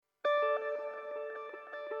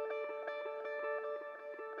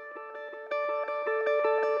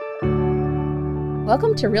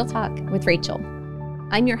Welcome to Real Talk with Rachel.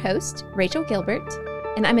 I'm your host, Rachel Gilbert,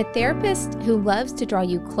 and I'm a therapist who loves to draw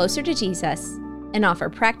you closer to Jesus and offer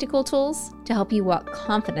practical tools to help you walk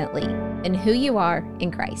confidently in who you are in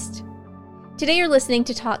Christ. Today you're listening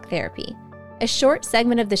to Talk Therapy, a short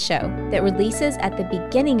segment of the show that releases at the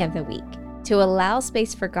beginning of the week to allow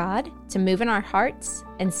space for God to move in our hearts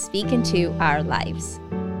and speak into our lives.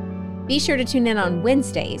 Be sure to tune in on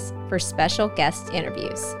Wednesdays for special guest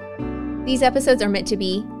interviews. These episodes are meant to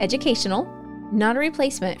be educational, not a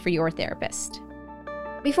replacement for your therapist.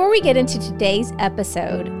 Before we get into today's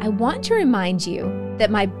episode, I want to remind you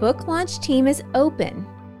that my book launch team is open,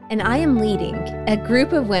 and I am leading a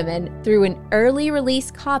group of women through an early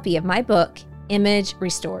release copy of my book, Image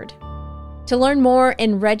Restored. To learn more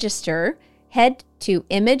and register, head to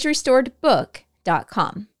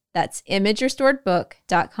imagerestoredbook.com. That's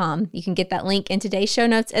imagerestoredbook.com. You can get that link in today's show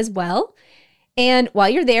notes as well. And while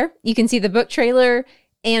you're there, you can see the book trailer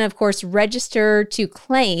and, of course, register to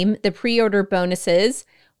claim the pre-order bonuses,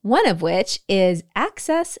 one of which is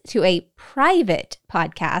access to a private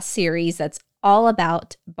podcast series that's all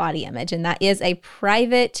about body image. And that is a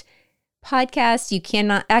private podcast. You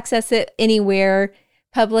cannot access it anywhere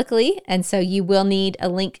publicly, and so you will need a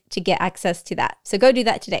link to get access to that. So go do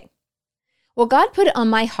that today. Well, God put it on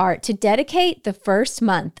my heart to dedicate the first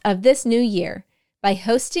month of this new year by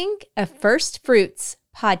hosting a First Fruits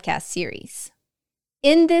podcast series.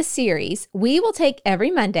 In this series, we will take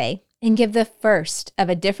every Monday and give the first of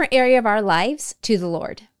a different area of our lives to the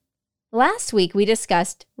Lord. Last week, we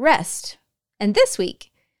discussed rest, and this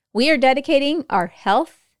week, we are dedicating our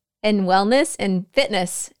health and wellness and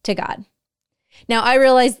fitness to God. Now, I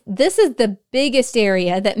realize this is the biggest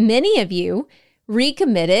area that many of you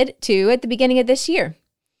recommitted to at the beginning of this year.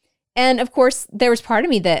 And of course, there was part of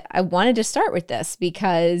me that I wanted to start with this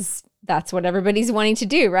because that's what everybody's wanting to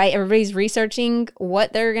do, right? Everybody's researching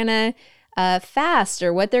what they're going to fast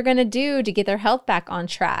or what they're going to do to get their health back on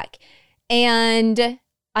track. And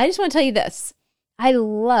I just want to tell you this. I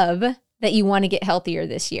love that you want to get healthier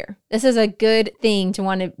this year. This is a good thing to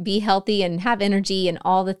want to be healthy and have energy and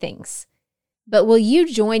all the things. But will you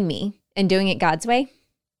join me in doing it God's way?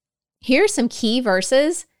 Here are some key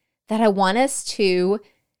verses that I want us to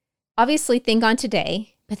obviously think on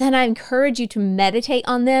today, but then I encourage you to meditate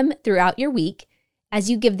on them throughout your week as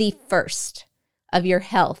you give the first of your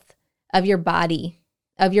health, of your body,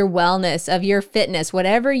 of your wellness, of your fitness,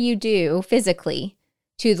 whatever you do physically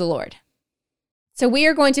to the Lord. So we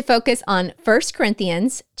are going to focus on 1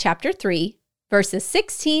 Corinthians chapter 3, verses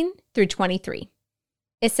 16 through 23.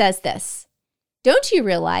 It says this, "Don't you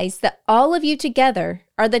realize that all of you together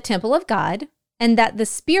are the temple of God and that the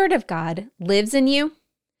Spirit of God lives in you?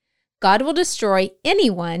 God will destroy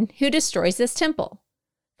anyone who destroys this temple,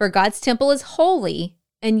 for God's temple is holy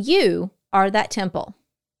and you are that temple.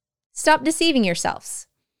 Stop deceiving yourselves.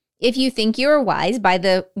 If you think you are wise by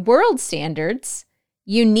the world's standards,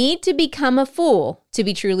 you need to become a fool to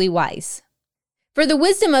be truly wise. For the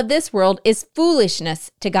wisdom of this world is foolishness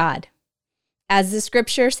to God. As the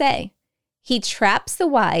scriptures say, He traps the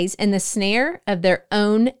wise in the snare of their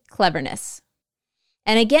own cleverness.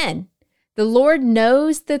 And again, the Lord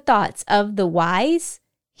knows the thoughts of the wise.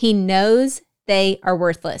 He knows they are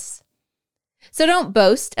worthless. So don't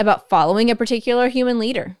boast about following a particular human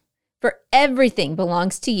leader, for everything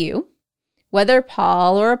belongs to you, whether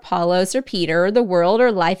Paul or Apollos or Peter or the world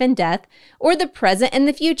or life and death or the present and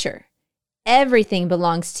the future. Everything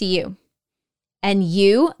belongs to you. And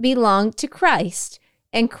you belong to Christ,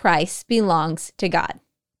 and Christ belongs to God."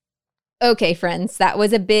 Okay, friends, that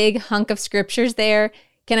was a big hunk of scriptures there.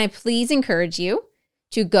 Can I please encourage you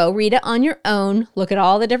to go read it on your own, look at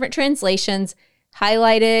all the different translations,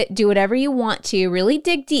 highlight it, do whatever you want to, really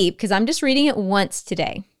dig deep, because I'm just reading it once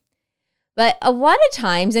today. But a lot of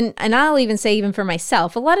times, and I'll even say even for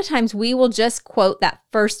myself, a lot of times we will just quote that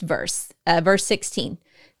first verse, verse 16,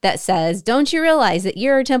 that says, "Don't you realize that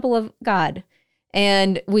you're a temple of God?"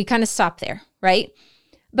 And we kind of stop there, right?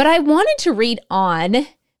 But I wanted to read on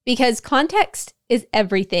because context is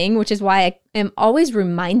everything, which is why I am always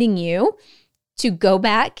reminding you to go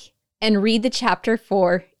back and read the chapter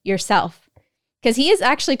for yourself. Because he is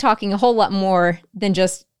actually talking a whole lot more than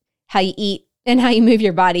just how you eat and how you move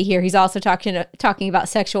your body here. He's also talking about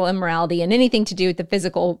sexual immorality and anything to do with the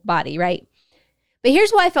physical body, right? But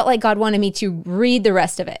here's why I felt like God wanted me to read the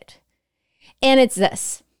rest of it. And it's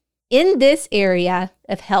this. In this area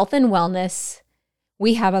of health and wellness,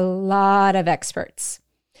 we have a lot of experts.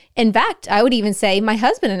 In fact, I would even say my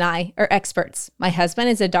husband and I are experts. My husband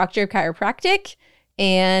is a doctor of chiropractic,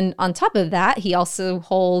 and on top of that, he also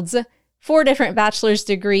holds 4 different bachelor's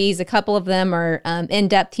degrees. A couple of them are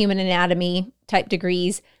in-depth human anatomy type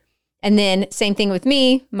degrees. And then same thing with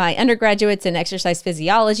me, my undergraduate's in exercise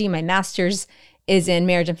physiology. My master's is in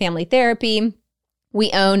marriage and family therapy.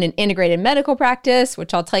 We own an integrated medical practice,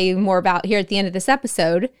 which I'll tell you more about here at the end of this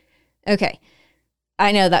episode. Okay.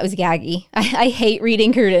 I know that was gaggy. I hate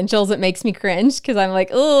reading credentials. It makes me cringe because I'm like,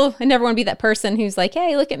 oh, I never want to be that person who's like,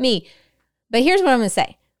 hey, look at me. But here's what I'm going to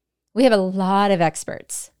say. We have a lot of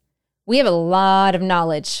experts. We have a lot of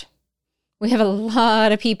knowledge. We have a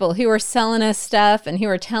lot of people who are selling us stuff and who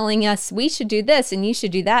are telling us we should do this and you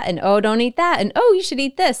should do that. And oh, don't eat that. And oh, you should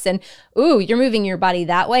eat this. And oh, you're moving your body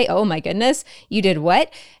that way. Oh my goodness, you did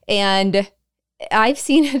what? And I've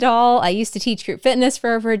seen it all. I used to teach group fitness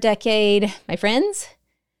for over a decade. My friends,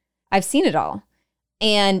 I've seen it all.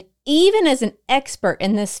 And even as an expert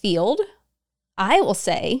in this field, I will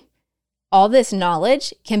say all this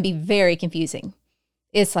knowledge can be very confusing.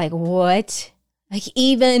 It's like, what? Like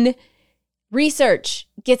even research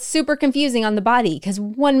gets super confusing on the body because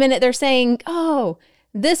one minute they're saying, oh,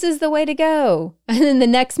 this is the way to go. And then the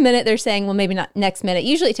next minute they're saying, well, maybe not next minute.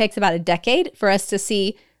 Usually it takes about a decade for us to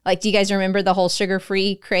see, like, do you guys remember the whole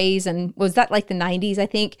sugar-free craze? And was that like the 90s, I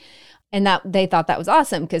think? And that they thought that was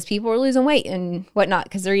awesome because people were losing weight and whatnot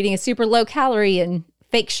because they're eating a super low calorie and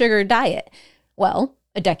fake sugar diet. Well,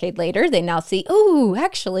 a decade later, they now see, oh,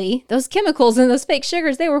 actually, those chemicals in those fake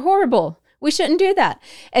sugars, they were horrible. We shouldn't do that.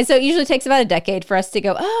 And so it usually takes about a decade for us to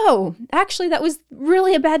go, oh, actually, that was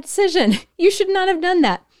really a bad decision. You should not have done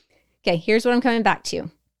that. Okay, here's what I'm coming back to.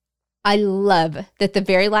 I love that the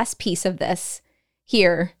very last piece of this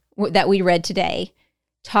here that we read today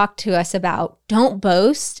talked to us about don't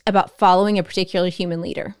boast about following a particular human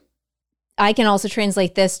leader. I can also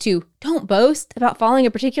translate this to don't boast about following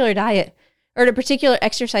a particular diet or a particular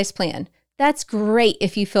exercise plan. That's great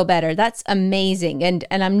if you feel better. That's amazing. And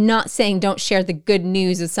I'm not saying don't share the good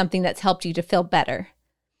news of something that's helped you to feel better.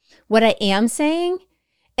 What I am saying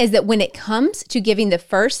is that when it comes to giving the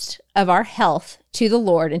first of our health to the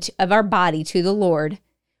Lord and of our body to the Lord,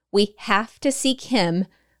 we have to seek Him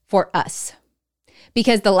for us.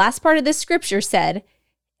 Because the last part of this scripture said,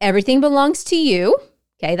 everything belongs to you.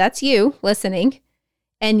 Okay, that's you listening.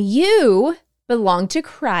 And you belong to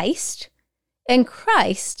Christ. And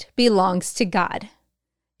Christ belongs to God.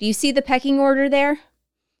 Do you see the pecking order there?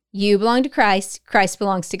 You belong to Christ. Christ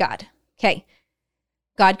belongs to God. Okay.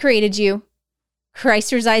 God created you.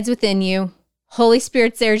 Christ resides within you. Holy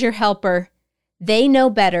Spirit's there as your helper. They know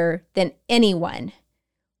better than anyone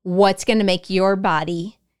what's going to make your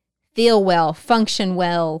body feel well, function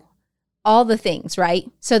well, all the things, right?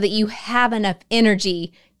 So that you have enough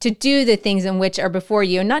energy to do the things in which are before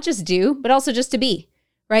you, and not just do, but also just to be.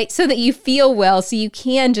 Right? So that you feel well, so you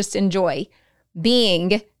can just enjoy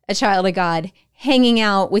being a child of God, hanging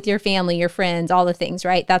out with your family, your friends, all the things,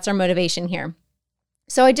 right? That's our motivation here.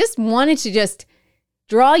 So I just wanted to just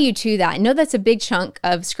draw you to that. I know that's a big chunk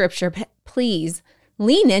of scripture, but please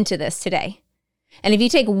lean into this today. And if you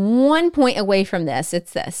take one point away from this,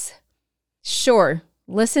 it's this. Sure,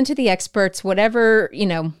 listen to the experts, whatever,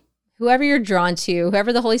 whoever you're drawn to,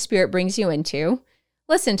 whoever the Holy Spirit brings you into,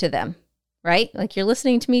 listen to them. Right? Like you're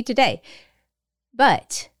listening to me today.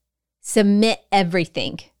 But submit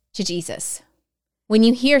everything to Jesus. When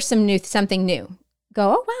you hear something new,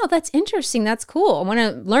 go, oh, wow, that's interesting. That's cool. I want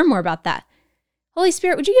to learn more about that. Holy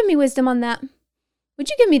Spirit, would you give me wisdom on that? Would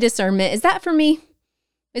you give me discernment? Is that for me?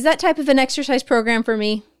 Is that type of an exercise program for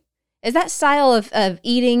me? Is that style of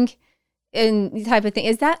eating and type of thing?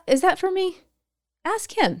 Is that for me?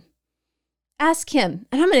 Ask Him. Ask Him.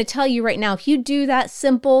 And I'm going to tell you right now, if you do that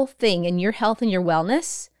simple thing in your health and your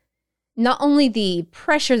wellness, not only the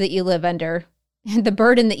pressure that you live under and the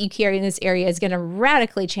burden that you carry in this area is going to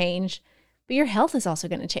radically change, but your health is also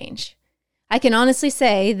going to change. I can honestly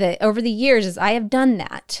say that over the years, as I have done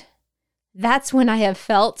that, that's when I have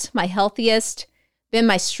felt my healthiest, been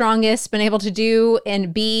my strongest, been able to do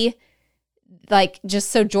and be like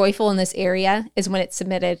just so joyful in this area is when it's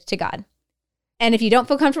submitted to God. And if you don't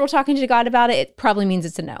feel comfortable talking to God about it, it probably means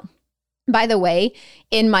it's a no. By the way,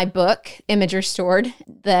 in my book, Image Restored,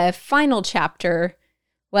 the final chapter,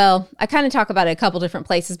 well, I kind of talk about it a couple different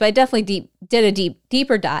places, but I definitely did a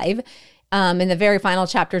deeper dive in the very final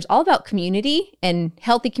chapters, all about community and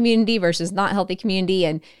healthy community versus not healthy community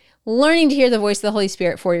and learning to hear the voice of the Holy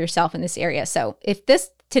Spirit for yourself in this area. So if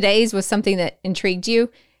today's was something that intrigued you,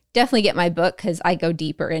 definitely get my book because I go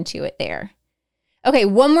deeper into it there. Okay,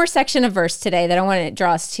 one more section of verse today that I want to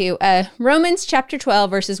draw us to. Romans chapter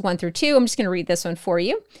 12, verses 1 through 2. I'm just going to read this one for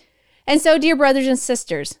you. And so, dear brothers and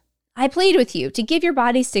sisters, I plead with you to give your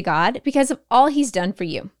bodies to God because of all He's done for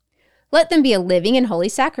you. Let them be a living and holy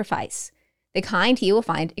sacrifice, the kind he will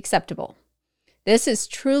find acceptable. This is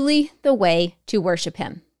truly the way to worship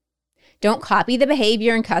him. Don't copy the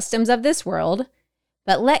behavior and customs of this world,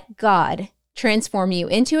 but let God transform you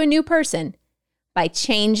into a new person by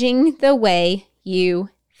changing the way you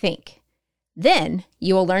think. Then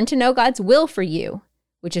you will learn to know God's will for you,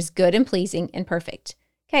 which is good and pleasing and perfect.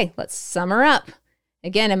 Okay, let's sum her up.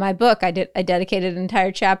 Again, in my book, I dedicated an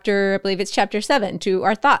entire chapter, I believe it's chapter 7, to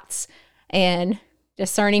our thoughts and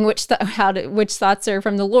discerning which thoughts are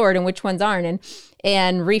from the Lord and which ones aren't,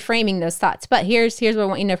 and reframing those thoughts. But here's what I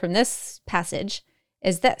want you to know from this passage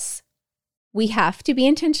is this. We have to be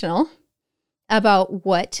intentional about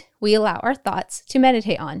what we allow our thoughts to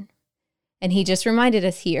meditate on. And he just reminded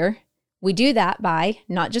us here, we do that by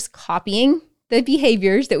not just copying the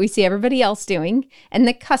behaviors that we see everybody else doing and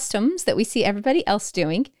the customs that we see everybody else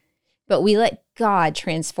doing, but we let God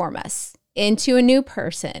transform us into a new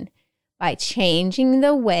person by changing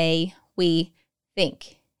the way we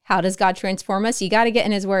think. How does God transform us? You got to get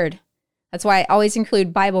in his word. That's why I always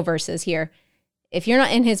include Bible verses here. If you're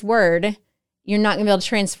not in his word, you're not going to be able to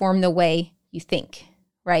transform the way you think,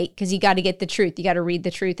 right? Because you got to get the truth. You got to read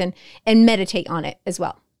the truth and meditate on it as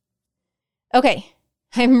well. Okay,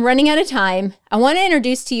 I'm running out of time. I want to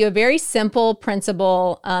introduce to you a very simple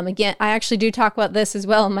principle. Again, I actually do talk about this as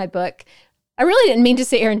well in my book. I really didn't mean to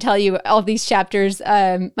sit here and tell you all of these chapters.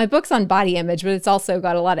 My book's on body image, but it's also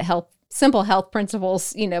got a lot of simple health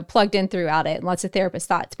principles, plugged in throughout it and lots of therapist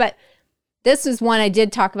thoughts. But this is one I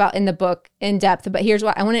did talk about in the book in depth, but here's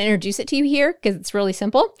what I want to introduce it to you here because it's really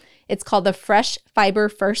simple. It's called the fresh fiber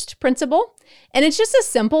first principle. And it's just a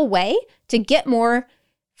simple way to get more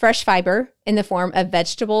fresh fiber in the form of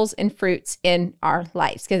vegetables and fruits in our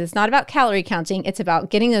lives. Because it's not about calorie counting. It's about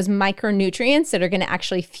getting those micronutrients that are going to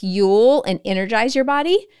actually fuel and energize your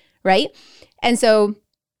body, right? And so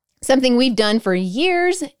something we've done for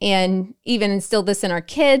years and even instilled this in our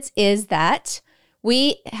kids is that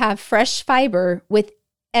we have fresh fiber with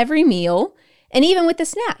every meal and even with the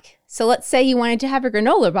snack. So let's say you wanted to have a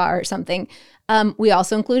granola bar or something. We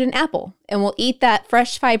also include an apple and we'll eat that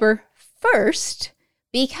fresh fiber first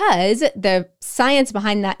because the science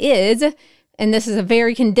behind that is, and this is a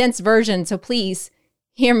very condensed version, so please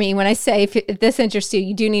hear me when I say if this interests you,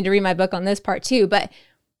 you do need to read my book on this part too, but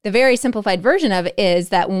the very simplified version of it is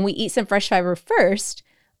that when we eat some fresh fiber first,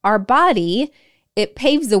 our body, it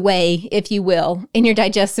paves the way, if you will, in your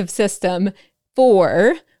digestive system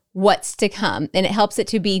for what's to come. And it helps it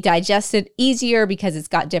to be digested easier because it's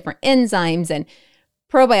got different enzymes and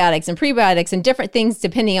probiotics and prebiotics and different things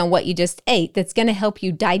depending on what you just ate that's going to help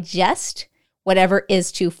you digest whatever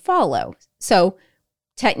is to follow. So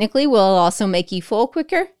technically will also make you full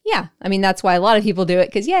quicker. Yeah. I mean, that's why a lot of people do it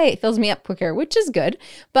because yay, it fills me up quicker, which is good.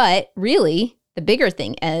 But really the bigger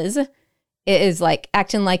thing is, it is like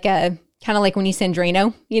acting like a, kind of like when you send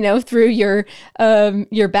Drano, through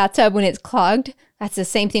your bathtub when it's clogged. That's the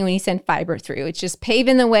same thing when you send fiber through. It's just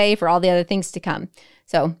paving the way for all the other things to come.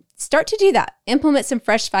 So start to do that. Implement some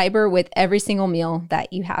fresh fiber with every single meal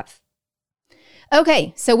that you have.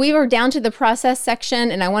 Okay, so we were down to the process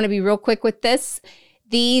section, and I want to be real quick with this.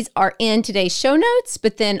 These are in today's show notes,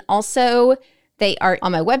 but then also they are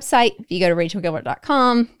on my website. If you go to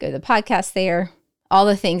rachelgilbert.com, go to the podcast there, all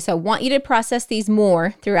the things. So I want you to process these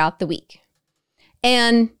more throughout the week.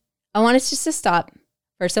 And I want us just to stop.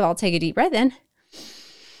 First of all, take a deep breath in.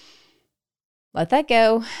 Let that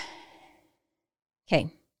go. Okay.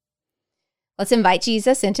 Let's invite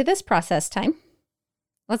Jesus into this process time.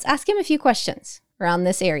 Let's ask him a few questions around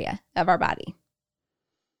this area of our body.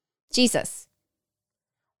 Jesus,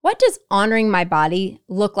 what does honoring my body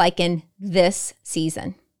look like in this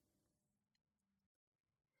season?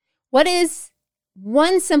 What is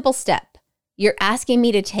one simple step you're asking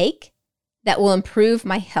me to take that will improve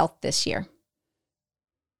my health this year?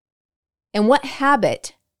 And what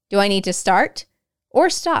habit do I need to start or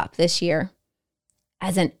stop this year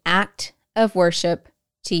as an act of worship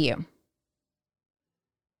to you?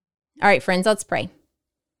 All right, friends, let's pray.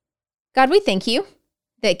 God, we thank you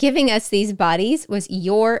that giving us these bodies was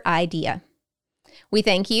your idea. We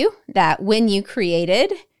thank you that when you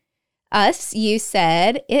created us, you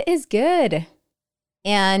said, it is good,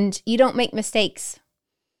 and you don't make mistakes.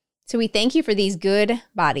 So we thank you for these good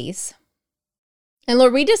bodies. And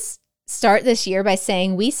Lord, we just start this year by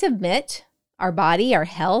saying we submit our body, our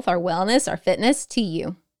health, our wellness, our fitness to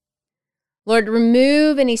you. Lord,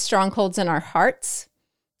 remove any strongholds in our hearts,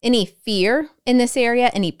 any fear in this area,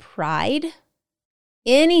 any pride,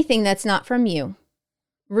 anything that's not from you.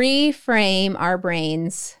 Reframe our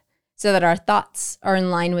brains so that our thoughts are in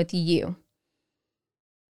line with you.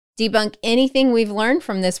 Debunk anything we've learned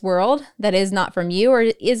from this world that is not from you or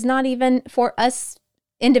is not even for us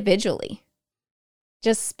individually.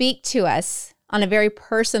 Just speak to us on a very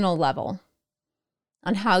personal level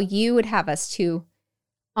on how you would have us to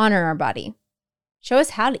honor our body. Show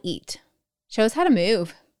us how to eat. Show us how to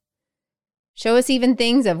move. Show us even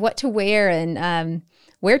things of what to wear and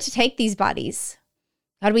where to take these bodies.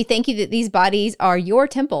 God, we thank you that these bodies are your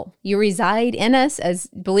temple. You reside in us as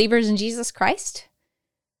believers in Jesus Christ.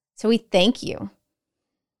 So we thank you.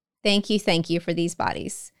 Thank you for these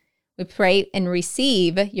bodies. We pray and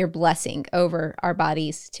receive your blessing over our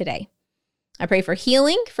bodies today. I pray for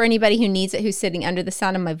healing for anybody who needs it, who's sitting under the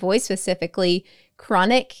sound of my voice, specifically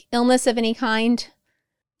chronic illness of any kind,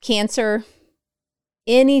 cancer,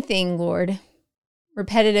 anything, Lord,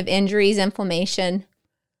 repetitive injuries, inflammation.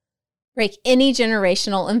 Break any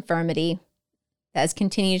generational infirmity that has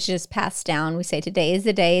continued to just pass down. We say today is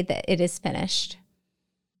the day that it is finished.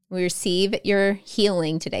 We receive your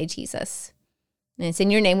healing today, Jesus. And it's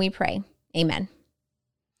in your name we pray. Amen.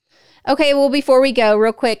 Okay, well, before we go,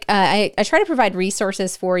 real quick, I try to provide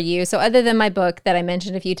resources for you. So other than my book that I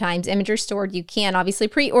mentioned a few times, Image Restored, you can obviously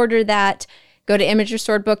pre-order that. Go to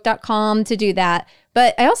imagerestoredbook.com to do that.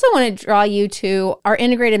 But I also want to draw you to our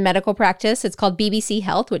integrated medical practice. It's called BBC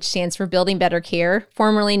Health, which stands for Building Better Care,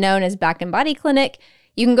 formerly known as Back and Body Clinic.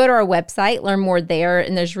 You can go to our website, learn more there,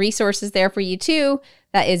 and there's resources there for you too.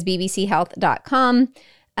 That is bbchealth.com.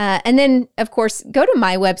 And then, of course, go to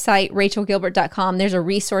my website, rachelgilbert.com. There's a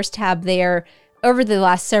resource tab there. Over the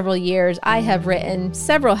last several years, I have written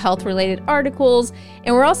several health-related articles,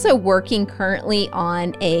 and we're also working currently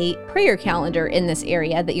on a prayer calendar in this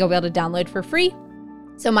area that you'll be able to download for free.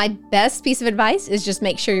 So my best piece of advice is just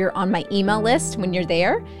make sure you're on my email list when you're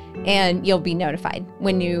there, and you'll be notified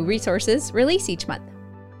when new resources release each month.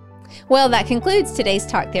 Well, that concludes today's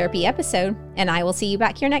Talk Therapy episode, and I will see you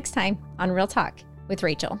back here next time on Real Talk with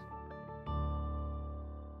Rachel.